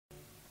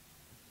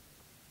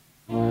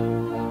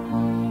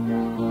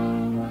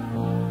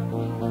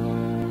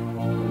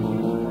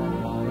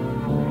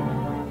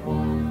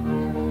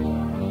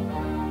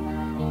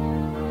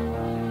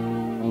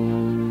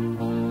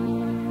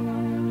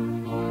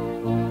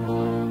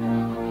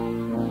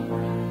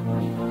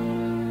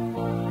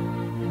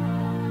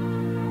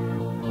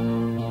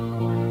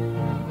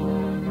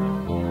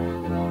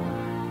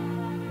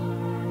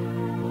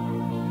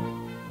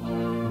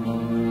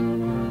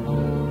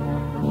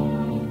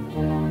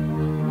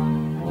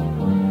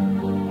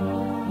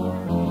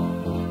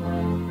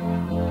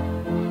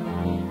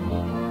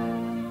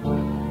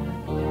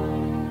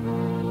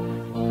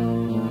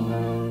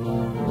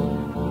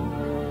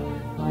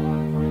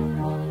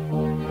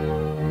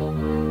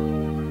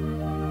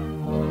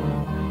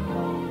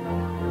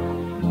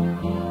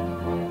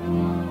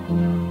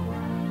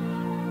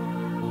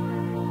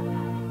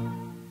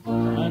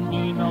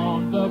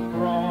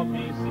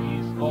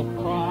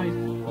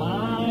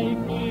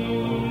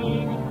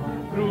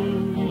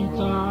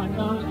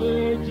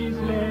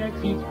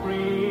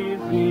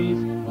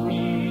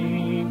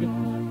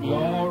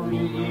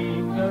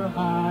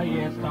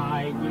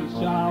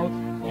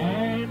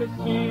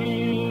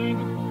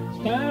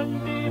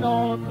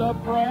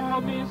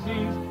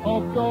promises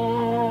of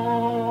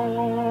God.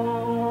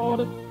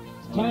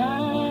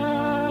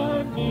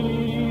 Standing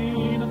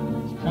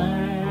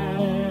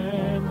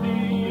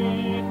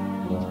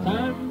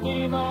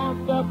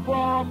on the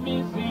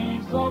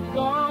promises of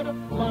God,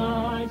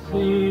 my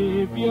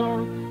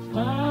Savior.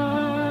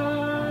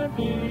 Standing,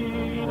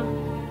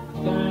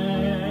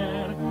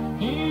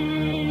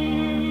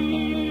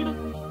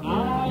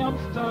 I am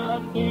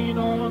standing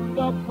on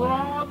the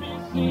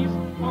promises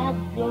of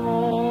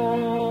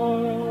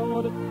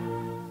God.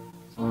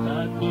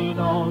 Standing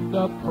on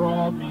the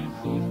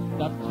promises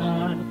that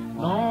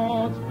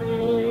cannot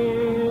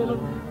fail.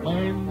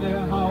 When the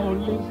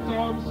howling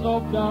storms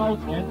of doubt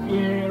and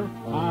fear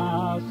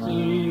are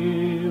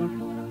sailed,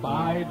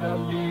 by the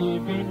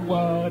living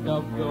word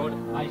of God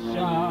I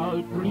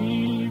shall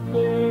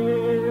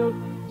prevail.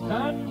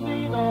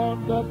 Standing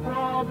on the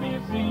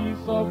promises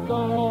of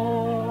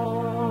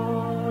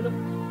God.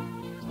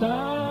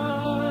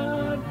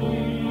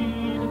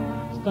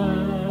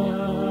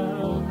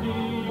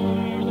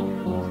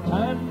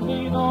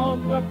 Standing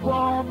on the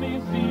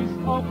promises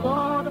of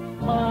God,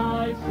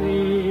 my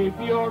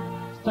Savior.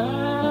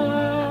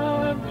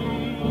 Standing,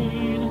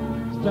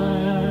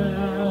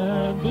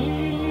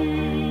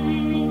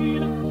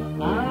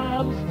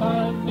 I'm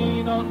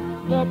standing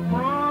on the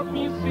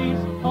promises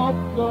of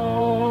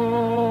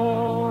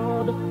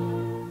God.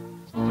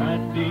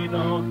 Standing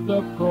on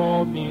the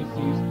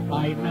promises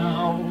I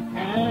now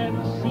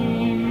can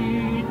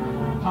see.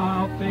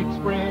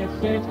 Perfect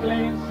presence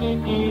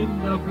cleansing in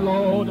the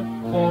blood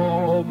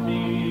for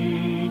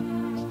me.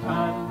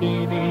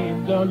 Standing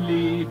in the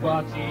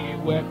liberty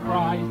where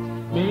Christ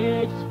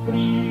makes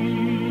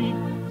free.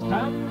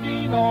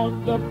 Standing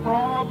on the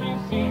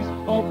promises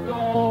of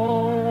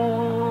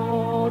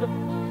God.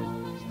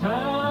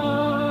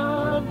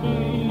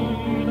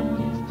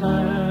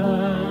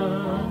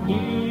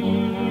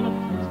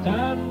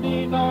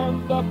 Standing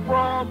on the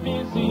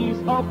promises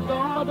of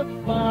God,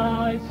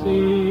 my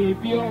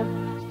Savior.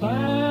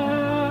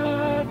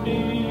 Standing,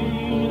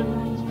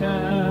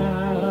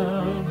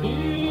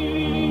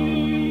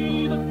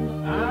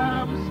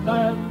 I'm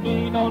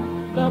standing on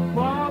the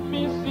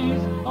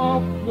promises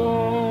of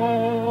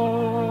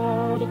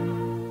God.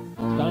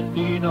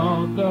 Standing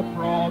on the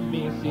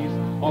promises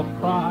of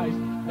Christ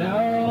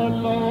the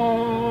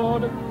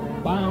Lord,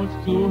 bound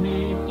to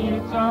Him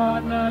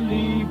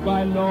eternally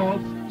by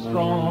love's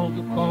strong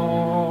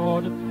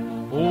cord,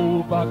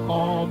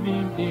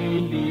 overcoming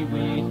daily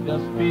with the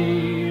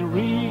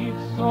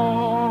Spirit's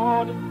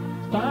sword.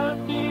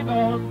 Standing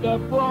on the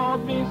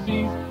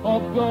promises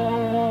of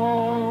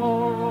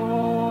God.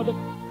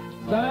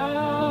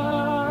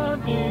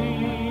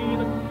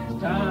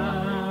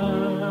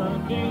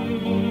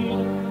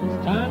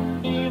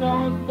 Standing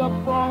on the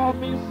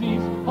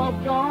promises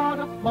of God,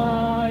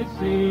 my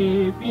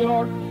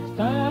Savior.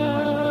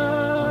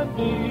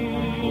 Standing,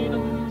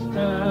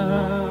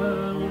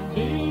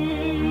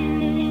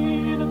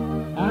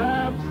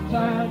 I'm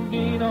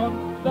standing on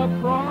the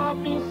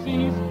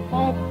promises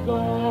of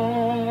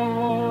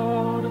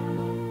God.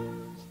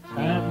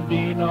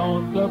 Standing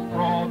on the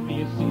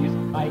promises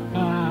I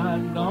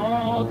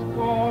cannot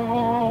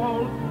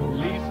fall.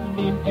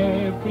 Listening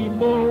every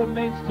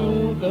moment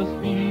to the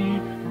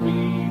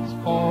Spirit's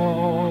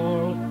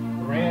call.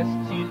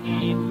 Resting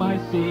in my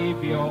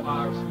Savior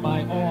arms,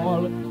 my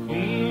all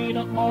in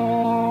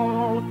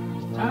all.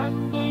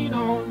 Standing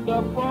on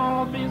the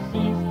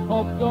promises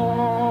of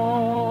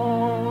God.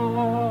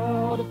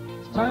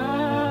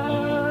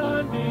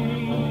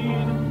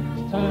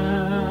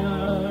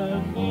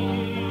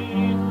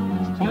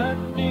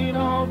 Standing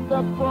on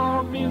the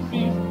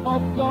promises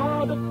of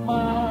God,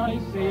 my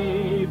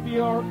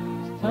Savior.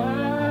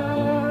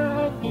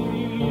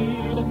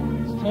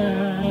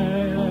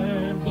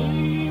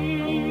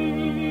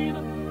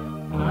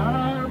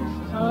 I'm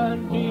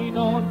standing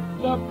on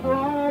the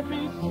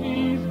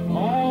promises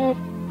of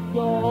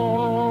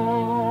God.